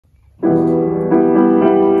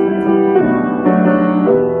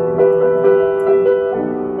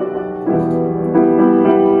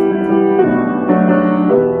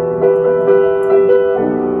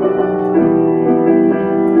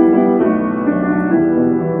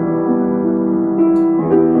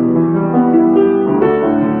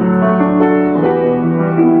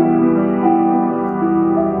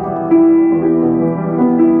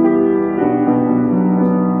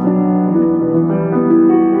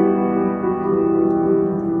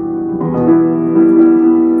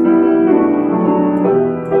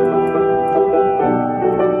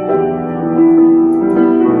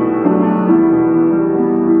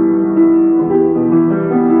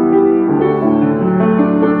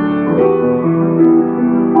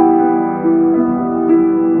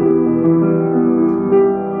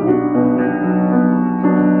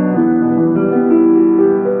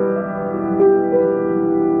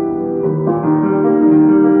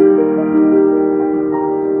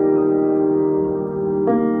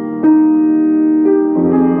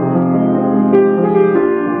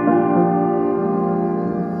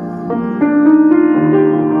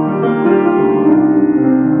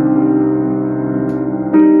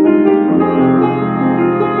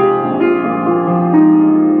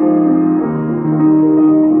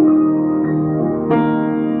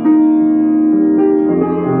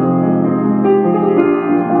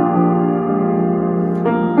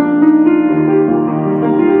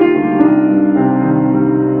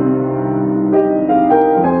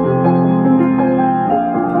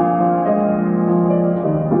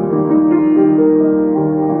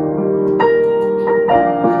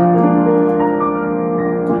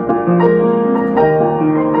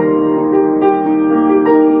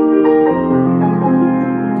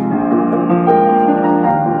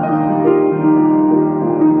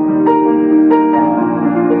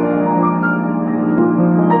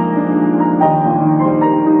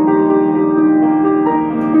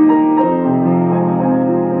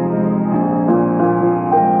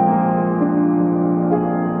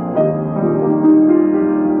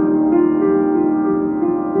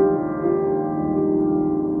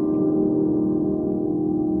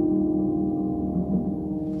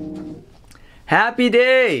Happy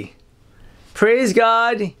day! Praise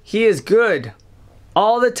God, He is good.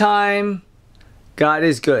 All the time, God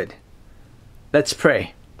is good. Let's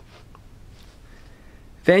pray.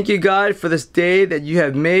 Thank you, God, for this day that you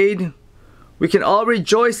have made. We can all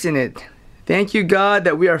rejoice in it. Thank you, God,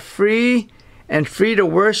 that we are free and free to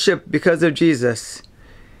worship because of Jesus.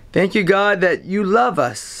 Thank you, God, that you love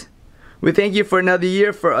us. We thank you for another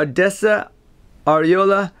year for Odessa,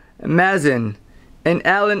 Ariola, Mazin, and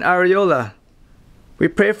Alan Ariola. We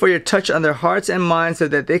pray for your touch on their hearts and minds so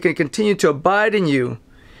that they can continue to abide in you.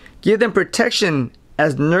 Give them protection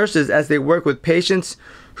as nurses as they work with patients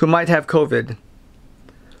who might have COVID.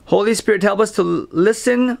 Holy Spirit, help us to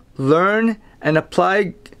listen, learn, and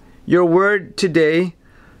apply your word today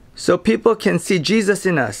so people can see Jesus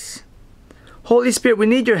in us. Holy Spirit, we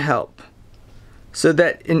need your help so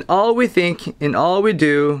that in all we think, in all we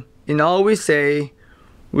do, in all we say,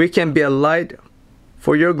 we can be a light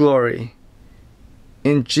for your glory.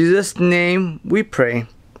 In Jesus' name we pray.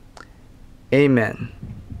 Amen.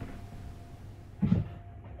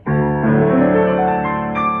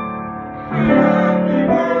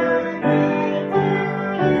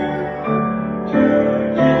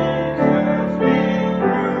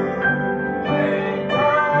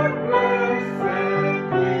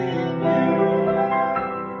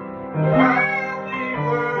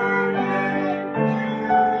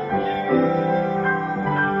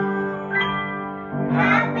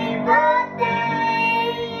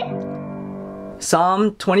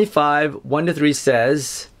 Psalm 25, 1-3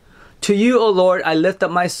 says, To you, O Lord, I lift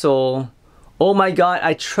up my soul. O my God,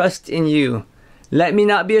 I trust in you. Let me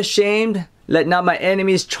not be ashamed. Let not my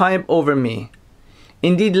enemies triumph over me.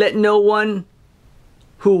 Indeed, let no one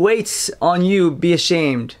who waits on you be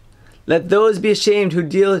ashamed. Let those be ashamed who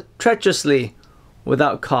deal treacherously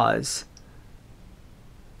without cause.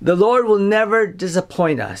 The Lord will never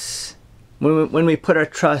disappoint us when we put our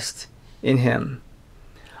trust in Him.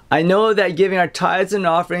 I know that giving our tithes and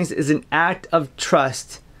offerings is an act of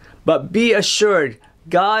trust, but be assured,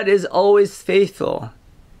 God is always faithful,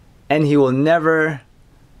 and He will never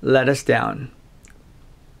let us down.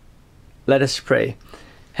 Let us pray.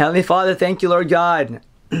 Heavenly Father, thank you, Lord God,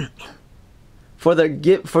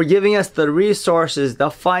 for giving us the resources,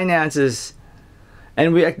 the finances,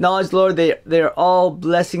 and we acknowledge, Lord, they are all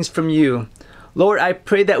blessings from you. Lord, I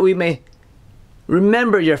pray that we may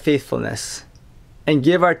remember your faithfulness and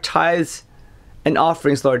give our tithes and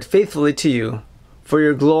offerings, Lord, faithfully to you for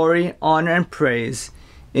your glory, honor, and praise.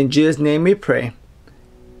 In Jesus' name we pray.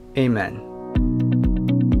 Amen.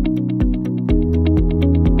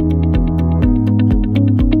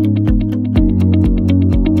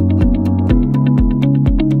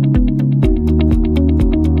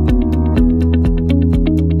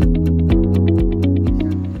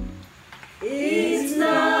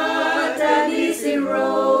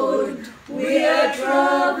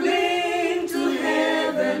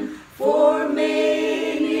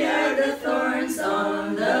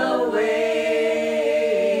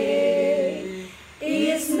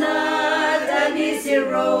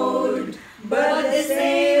 Road, but the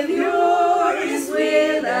Savior is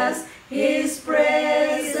with us. His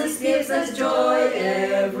presence gives us joy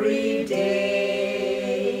every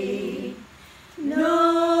day.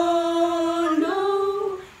 No,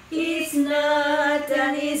 no, it's not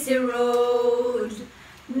an easy road.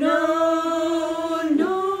 No,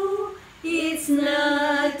 no, it's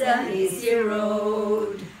not an easy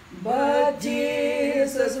road. But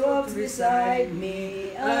Jesus walks beside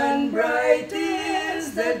me, and bright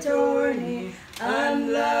is the journey,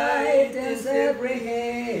 and light is every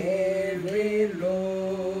heavy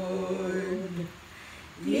load.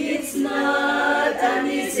 It's not an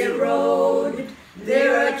easy road.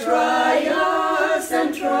 There are trials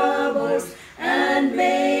and troubles, and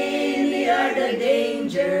many are the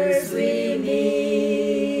dangers we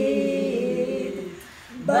meet.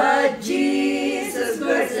 But Jesus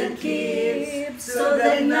guards and keeps so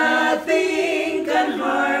that nothing can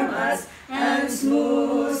harm us, and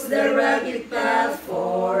smooths the rugged path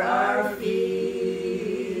for our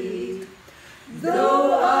feet.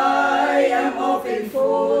 Though I am often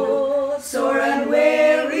full, sore and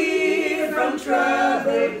weary from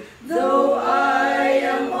travel, though I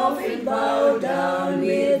am often bowed down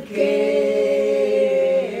with care,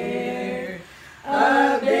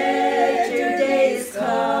 a better day is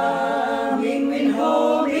coming when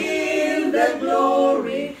home in the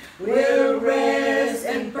glory will rest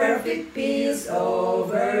and perfect peace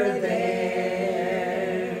over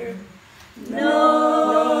there.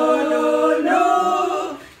 No, no,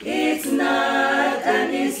 no, it's not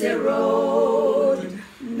an easy road.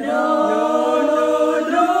 No, no,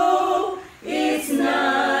 no, it's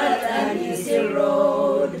not an easy road.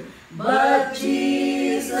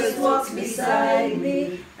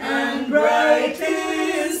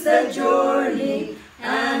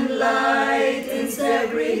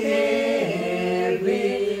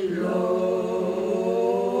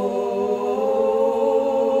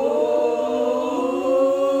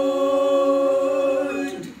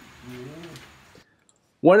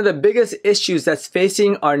 One of the biggest issues that's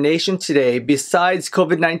facing our nation today, besides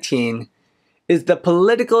COVID-19, is the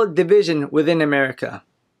political division within America.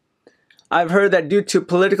 I've heard that due to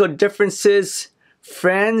political differences,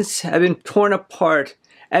 friends have been torn apart,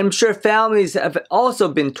 and I'm sure families have also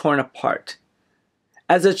been torn apart.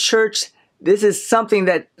 As a church, this is something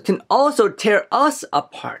that can also tear us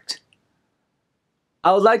apart.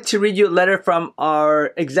 I would like to read you a letter from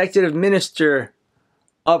our executive minister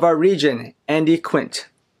of our region, Andy Quint.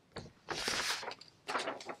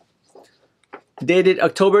 Dated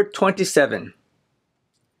October 27,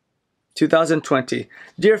 2020.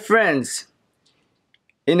 Dear friends,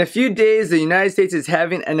 in a few days, the United States is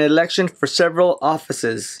having an election for several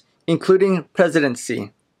offices, including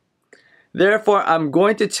presidency. Therefore, I'm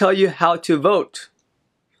going to tell you how to vote.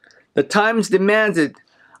 The times demands it.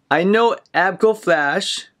 I know Abco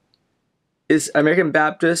Flash is American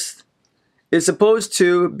Baptist, is supposed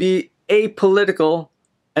to be an apolitical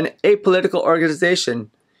organization,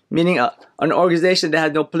 meaning an organization that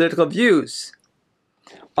has no political views.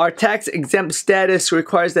 Our tax-exempt status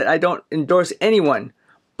requires that I don't endorse anyone,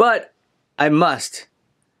 but I must.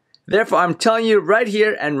 Therefore, I'm telling you right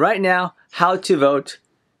here and right now how to vote,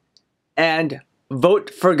 and vote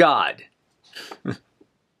for God.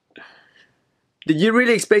 Did you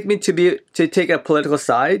really expect me to take a political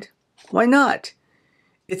side? Why not?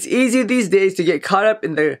 It's easy these days to get caught up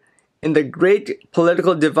in the great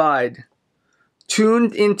political divide.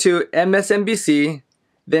 Tuned into MSNBC,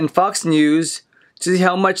 then Fox News, to see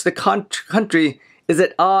how much the country is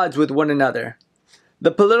at odds with one another.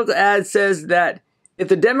 The political ad says that if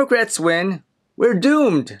the Democrats win, we're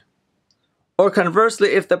doomed. Or conversely,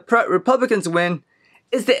 if the Republicans win,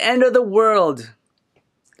 it's the end of the world.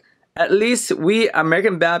 At least we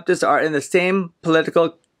American Baptists are in the same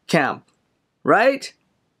political camp, right?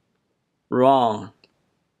 Wrong.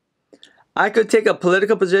 I could take a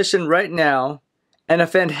political position right now and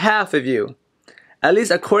offend half of you, at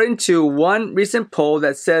least according to one recent poll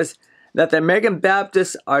that says that the American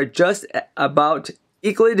Baptists are just about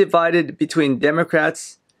equally divided between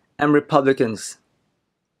Democrats and Republicans.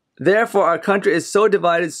 Therefore, our country is so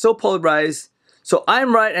divided, so polarized, so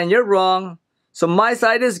I'm right and you're wrong, so my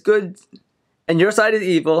side is good and your side is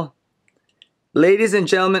evil. Ladies and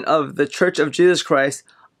gentlemen of the Church of Jesus Christ,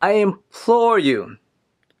 I implore you,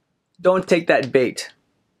 don't take that bait.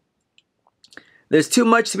 There's too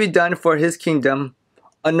much to be done for His kingdom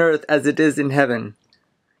on earth as it is in heaven.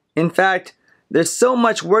 In fact, there's so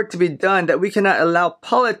much work to be done that we cannot allow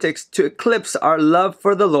politics to eclipse our love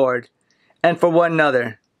for the Lord and for one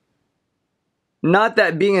another. Not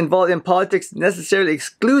that being involved in politics necessarily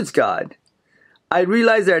excludes God. I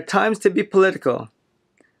realize there are times to be political.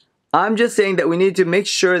 I'm just saying that we need to make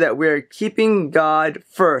sure that we're keeping God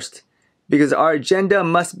first, because our agenda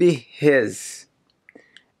must be His.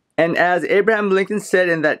 And as Abraham Lincoln said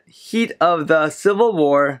in that heat of the Civil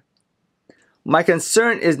War, my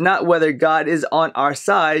concern is not whether God is on our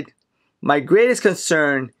side. My greatest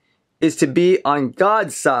concern is to be on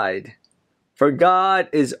God's side, for God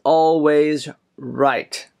is always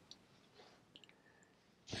right.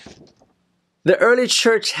 The early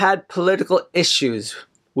church had political issues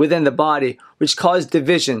within the body which caused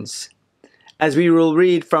divisions, as we will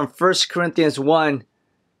read from 1 Corinthians 1,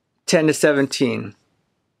 10-17.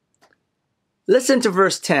 Listen to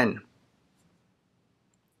verse 10.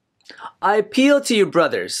 I appeal to you,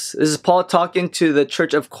 brothers. This is Paul talking to the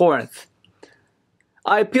church of Corinth.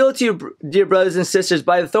 I appeal to you, dear brothers and sisters,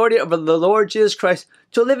 by the authority of the Lord Jesus Christ,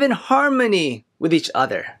 to live in harmony with each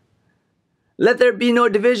other. Let there be no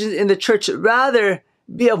divisions in the church. Rather,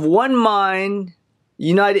 be of one mind,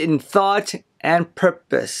 united in thought and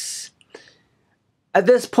purpose. At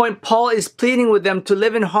this point, Paul is pleading with them to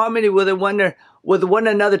live in harmony with one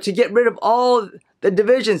another, to get rid of all the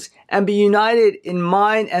divisions and be united in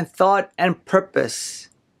mind and thought and purpose.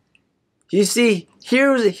 You see,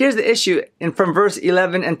 here's the issue from verse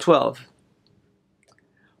 11 and 12.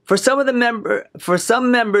 For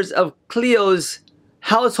some members of Cleo's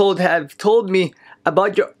household have told me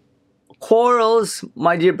about your quarrels,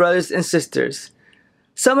 my dear brothers and sisters.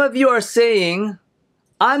 Some of you are saying,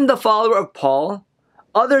 I'm the follower of Paul.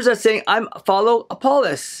 Others are saying, I follow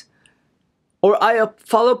Apollos. Or I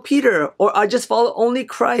follow Peter. Or I just follow only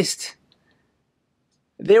Christ.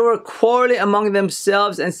 They were quarreling among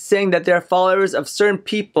themselves and saying that they are followers of certain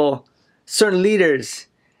people, certain leaders.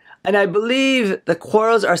 And I believe the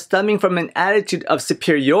quarrels are stemming from an attitude of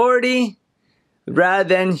superiority rather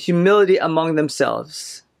than humility among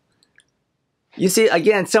themselves. You see,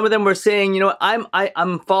 again, some of them were saying, I'm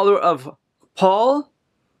a follower of Paul,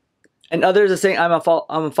 and others are saying I'm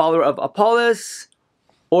a follower of Apollos,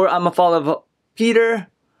 or I'm a follower of Peter,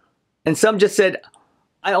 And some just said,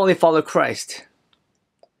 I only follow Christ.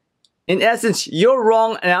 In essence, you're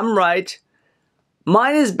wrong and I'm right.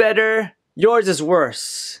 Mine is better, yours is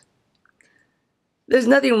worse. There's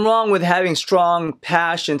nothing wrong with having strong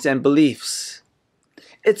passions and beliefs.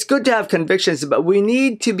 It's good to have convictions, but we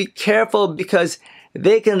need to be careful because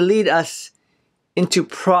they can lead us into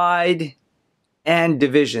pride and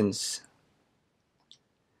divisions.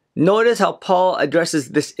 Notice how Paul addresses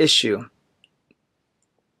this issue.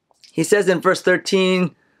 He says in verse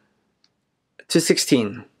 13 to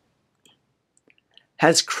 16,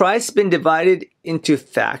 has Christ been divided into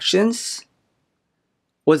factions?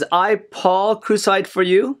 Was I, Paul, crucified for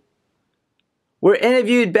you? Were any of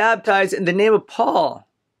you baptized in the name of Paul?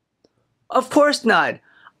 Of course not.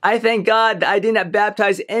 I thank God that I did not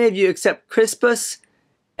baptize any of you except Crispus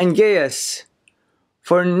and Gaius.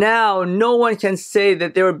 For now, no one can say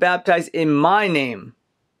that they were baptized in my name.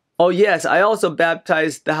 Oh yes, I also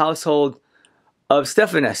baptized the household of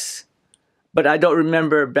Stephanas, but I don't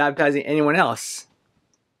remember baptizing anyone else.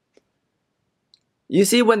 You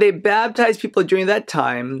see, when they baptized people during that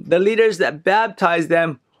time, the leaders that baptized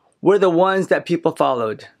them were the ones that people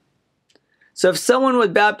followed. So if someone was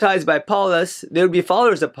baptized by Apollos, they would be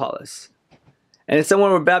followers of Apollos. And if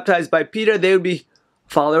someone were baptized by Peter, they would be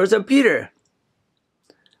followers of Peter.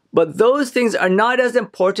 But those things are not as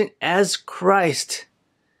important as Christ.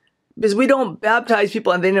 Because we don't baptize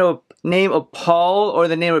people in the name of Paul or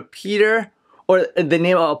the name of Peter or the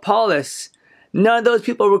name of Apollos. None of those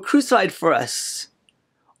people were crucified for us.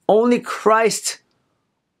 Only Christ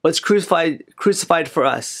was crucified for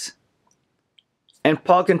us. And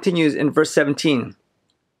Paul continues in verse 17.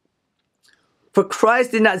 For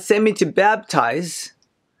Christ did not send me to baptize,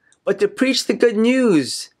 but to preach the good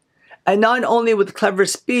news, and not only with clever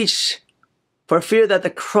speech, for fear that the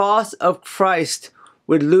cross of Christ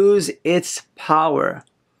would lose its power.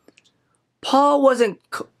 Paul wasn't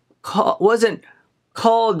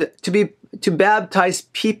called to baptize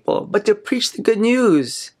people, but to preach the good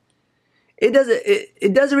news.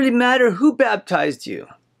 It doesn't really matter who baptized you.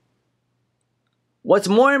 What's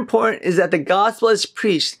more important is that the gospel is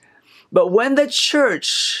preached. But when the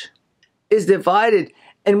church is divided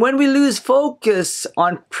and when we lose focus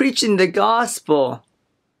on preaching the gospel,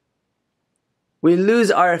 we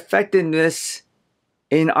lose our effectiveness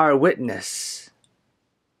in our witness.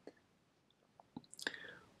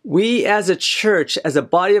 We as a church, as a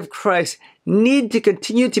body of Christ, need to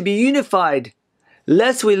continue to be unified,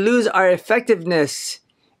 lest we lose our effectiveness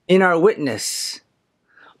in our witness.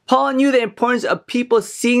 Paul knew the importance of people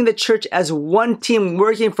seeing the church as one team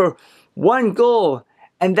working for one goal,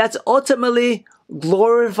 and that's ultimately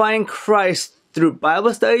glorifying Christ through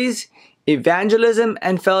Bible studies, evangelism,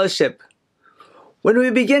 and fellowship. When we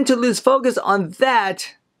begin to lose focus on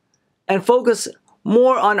that and focus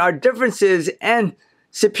more on our differences and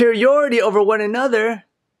superiority over one another,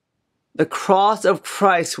 the cross of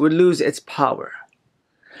Christ would lose its power.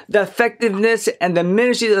 The effectiveness and the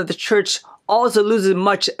ministry of the church also loses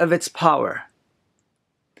much of its power.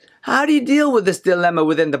 How do you deal with this dilemma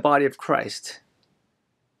within the body of Christ?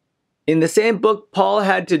 In the same book, Paul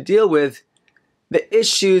had to deal with the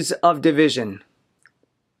issues of division.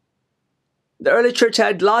 The early church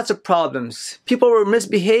had lots of problems. People were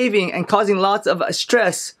misbehaving and causing lots of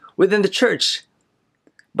stress within the church.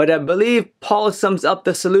 But I believe Paul sums up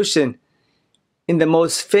the solution in the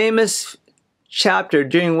most famous chapter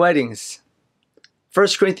during weddings, 1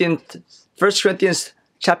 Corinthians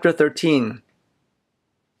chapter 13.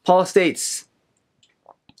 Paul states,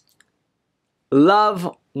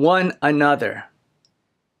 love one another.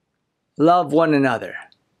 Love one another.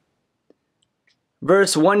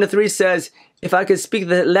 Verse 1 to 3 says, if I could speak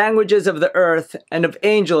the languages of the earth and of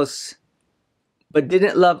angels, but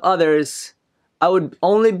didn't love others, I would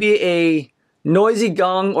only be a noisy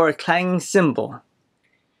gong or a clanging cymbal.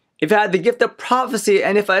 If I had the gift of prophecy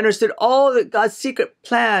and if I understood all God's secret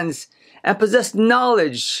plans and possessed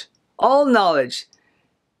knowledge, all knowledge,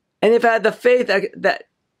 and if I had the faith that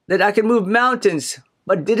I could move mountains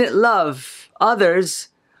but didn't love others,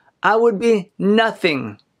 I would be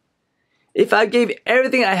nothing. If I gave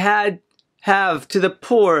everything I have to the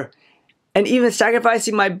poor and even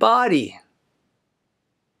sacrificing my body,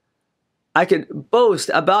 I could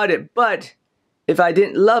boast about it, but if I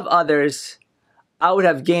didn't love others, I would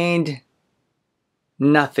have gained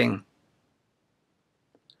nothing.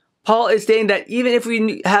 Paul is saying that even if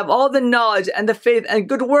we have all the knowledge and the faith and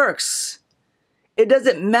good works, it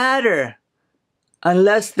doesn't matter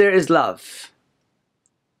unless there is love.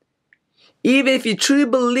 Even if you truly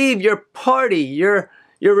believe your party, your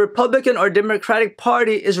Republican or Democratic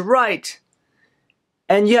Party is right,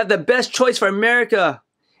 and you have the best choice for America,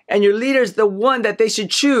 and your leader is the one that they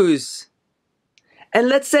should choose. And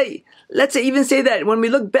let's even say that when we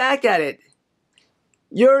look back at it,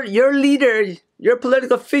 your leader, your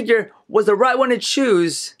political figure was the right one to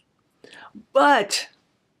choose. But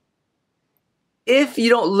if you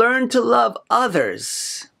don't learn to love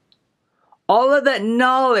others, all of that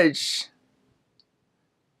knowledge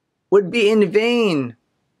would be in vain.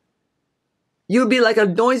 You'd be like a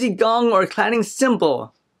noisy gong or a clanging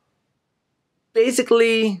cymbal,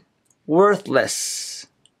 basically worthless.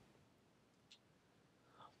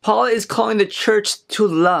 Paul is calling the church to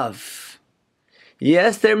love.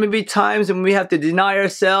 Yes, there may be times when we have to deny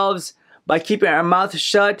ourselves by keeping our mouth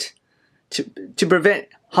shut to prevent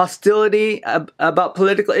hostility about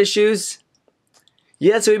political issues.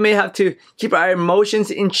 Yes, we may have to keep our emotions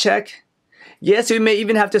in check. Yes, we may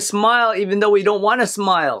even have to smile even though we don't want to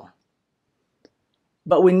smile.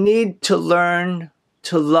 But we need to learn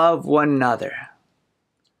to love one another.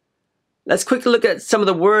 Let's quickly look at some of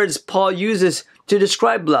the words Paul uses to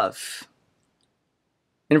describe love.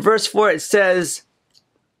 In verse 4 it says,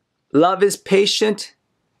 love is patient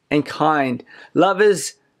and kind. Love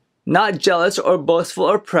is not jealous or boastful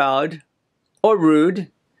or proud or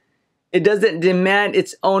rude. It doesn't demand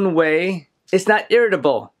its own way. It's not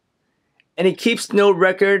irritable. And it keeps no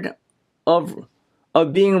record of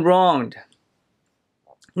being wronged.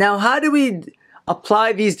 Now, how do we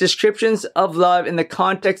apply these descriptions of love in the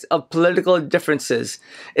context of political differences,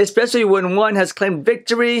 especially when one has claimed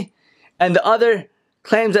victory and the other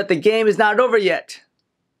claims that the game is not over yet?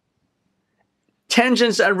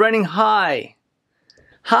 Tensions are running high.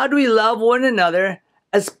 How do we love one another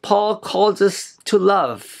as Paul calls us to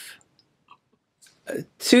love?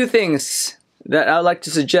 Two things that I would like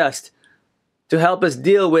to suggest to help us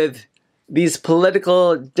deal with these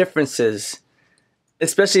political differences,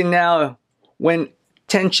 especially now when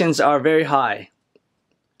tensions are very high.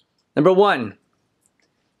 Number one,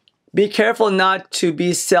 be careful not to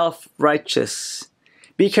be self-righteous.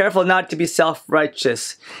 Be careful not to be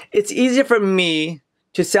self-righteous. It's easier for me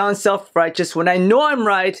to sound self-righteous when I know I'm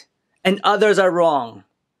right and others are wrong.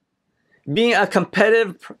 Being a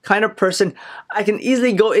competitive kind of person, I can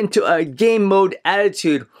easily go into a game mode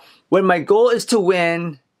attitude when my goal is to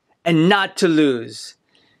win and not to lose.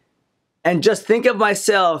 And just think of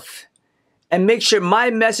myself and make sure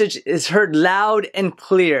my message is heard loud and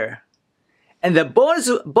clear. And the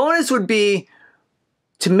bonus would be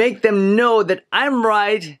to make them know that I'm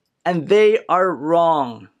right and they are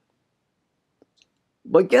wrong.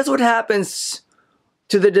 But guess what happens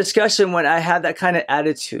to the discussion when I have that kind of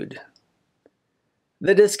attitude?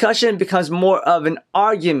 The discussion becomes more of an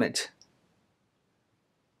argument.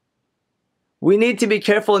 We need to be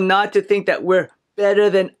careful not to think that we're better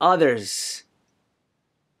than others.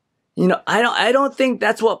 You know, I don't think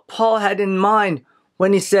that's what Paul had in mind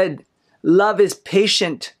when he said, love is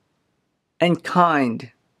patient and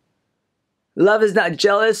kind. Love is not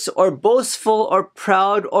jealous or boastful or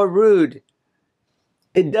proud or rude.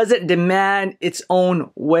 It doesn't demand its own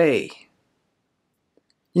way.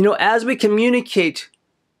 You know, as we communicate,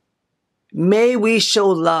 may we show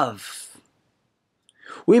love.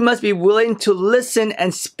 We must be willing to listen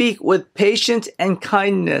and speak with patience and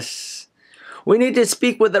kindness. We need to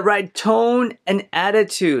speak with the right tone and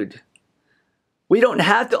attitude. We don't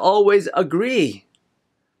have to always agree,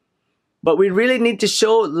 but we really need to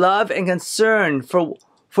show love and concern for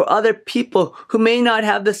other people who may not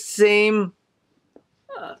have the same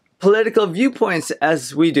political viewpoints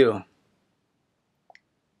as we do.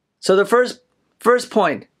 So the first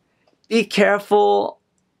point, be careful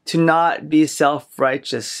to not be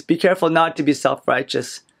self-righteous. Be careful not to be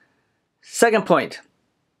self-righteous. Second point,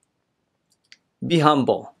 be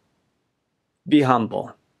humble. Be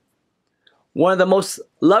humble. One of the most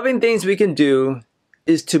loving things we can do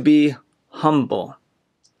is to be humble.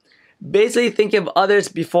 Basically think of others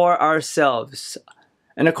before ourselves.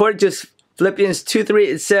 And according to Philippians 2:3,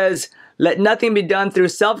 it says, let nothing be done through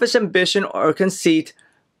selfish ambition or conceit,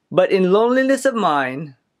 but in lowliness of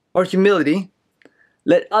mind or humility,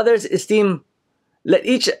 let each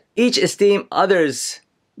esteem others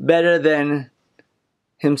better than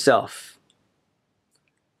himself.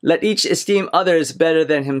 Let each esteem others better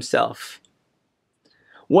than himself.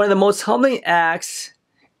 One of the most humbling acts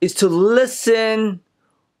is to listen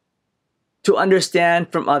to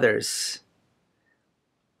understand from others.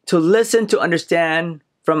 To listen to understand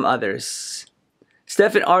from others.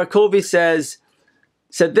 Stephen R. Covey said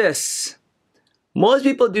this, most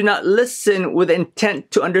people do not listen with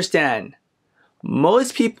intent to understand.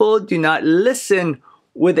 Most people do not listen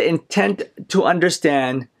with the intent to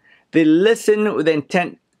understand. They listen with the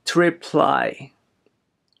intent to reply.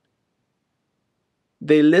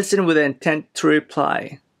 they listen with intent to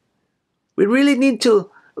reply. We really need to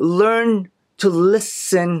learn to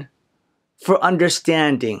listen for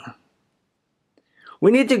understanding.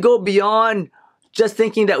 We need to go beyond just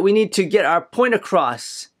thinking that we need to get our point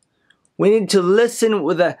across. We need to listen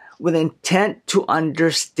with intent to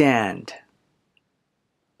understand.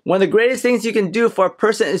 One of the greatest things you can do for a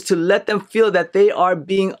person is to let them feel that they are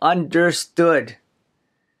being understood.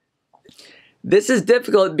 This is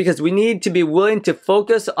difficult because we need to be willing to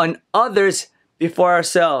focus on others before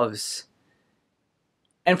ourselves.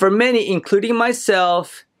 And for many, including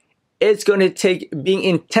myself, it's going to take being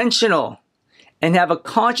intentional and have a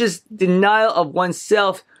conscious denial of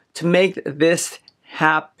oneself to make this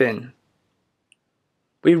happen.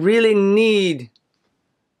 We really need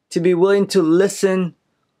to be willing to listen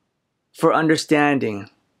for understanding.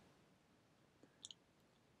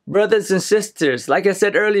 Brothers and sisters, like I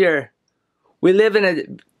said earlier, we live in a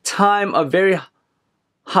time of very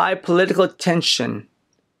high political tension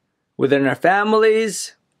within our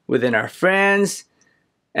families, within our friends,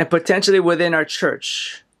 and potentially within our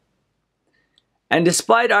church. And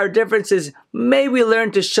despite our differences, may we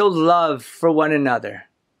learn to show love for one another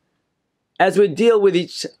as we deal with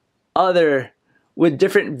each other with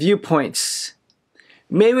different viewpoints.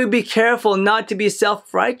 May we be careful not to be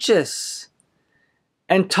self-righteous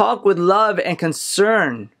and talk with love and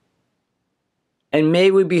concern. And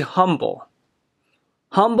may we be humble.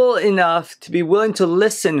 Humble enough to be willing to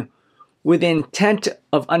listen with the intent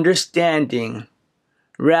of understanding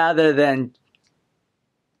rather than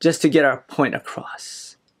just to get our point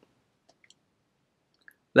across.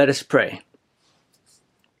 Let us pray.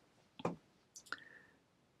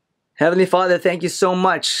 Heavenly Father, thank you so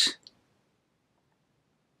much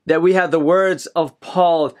that we have the words of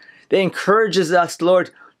Paul that encourages us, Lord,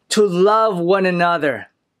 to love one another.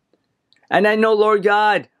 And I know, Lord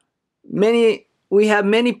God, we have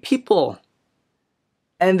many people,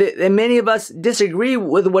 and many of us disagree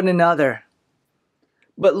with one another.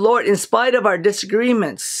 But Lord, in spite of our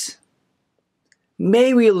disagreements,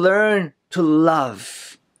 may we learn to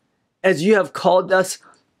love as you have called us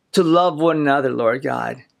to love one another, Lord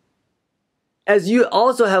God. As you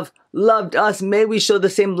also have loved us, may we show the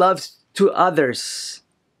same love to others.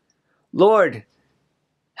 Lord,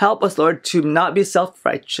 help us, Lord, to not be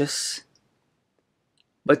self-righteous,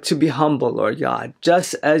 but to be humble, Lord God,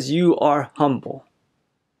 just as you are humble.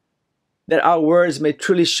 That our words may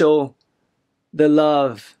truly show the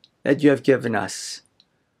love that you have given us.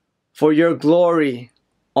 For your glory,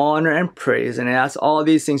 honor, and praise. And I ask all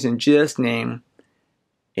these things in Jesus' name.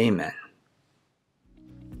 Amen.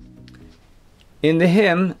 In the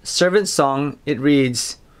hymn, Servant Song, it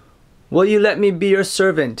reads, "Will you let me be your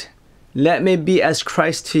servant? Let me be as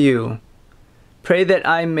Christ to you. Pray that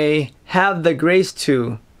I may have the grace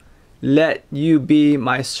to let you be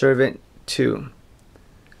my servant too."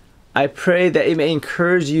 I pray that it may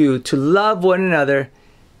encourage you to love one another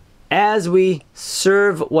as we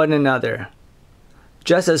serve one another,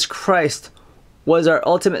 just as Christ was our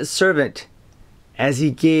ultimate servant as he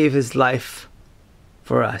gave his life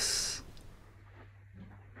for us.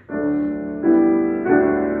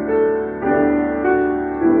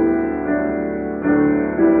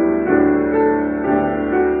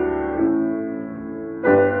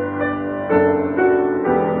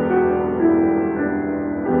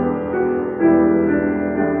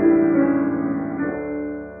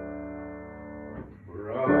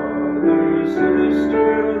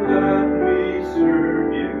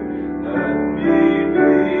 Serve you, let me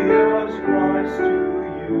be as Christ to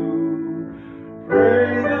you.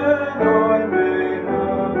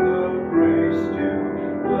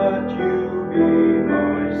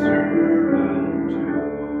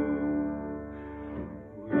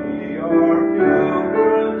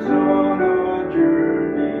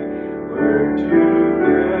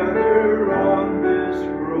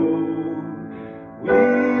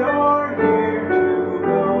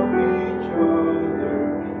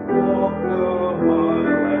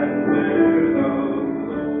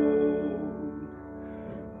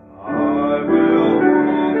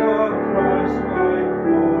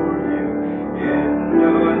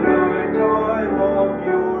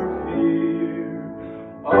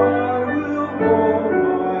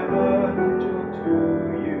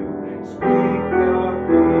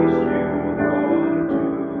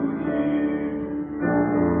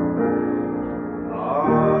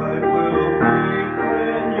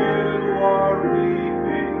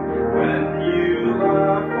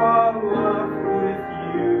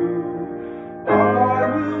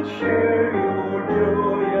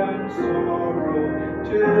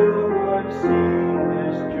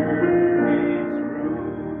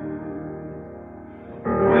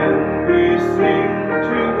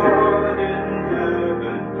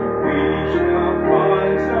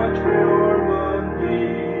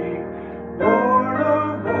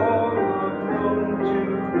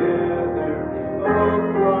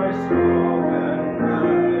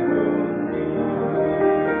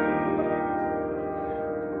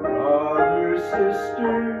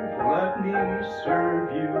 let me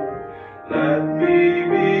serve you. Let me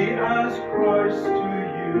be as Christ to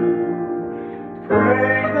you.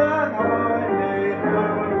 Pray that I may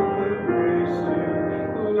have the grace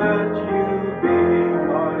to let you be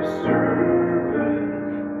my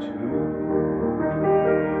servant too.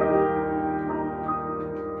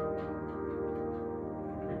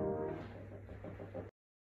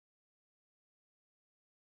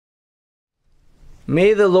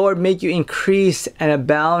 May the Lord make you increase and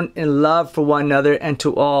abound in love for one another and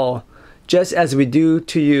to all, just as we do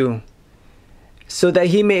to you, so that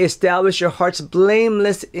he may establish your hearts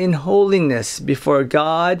blameless in holiness before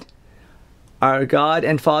God, our God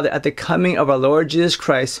and Father, at the coming of our Lord Jesus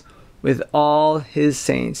Christ with all his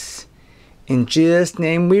saints. In Jesus'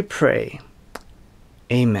 name we pray.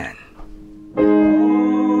 Amen.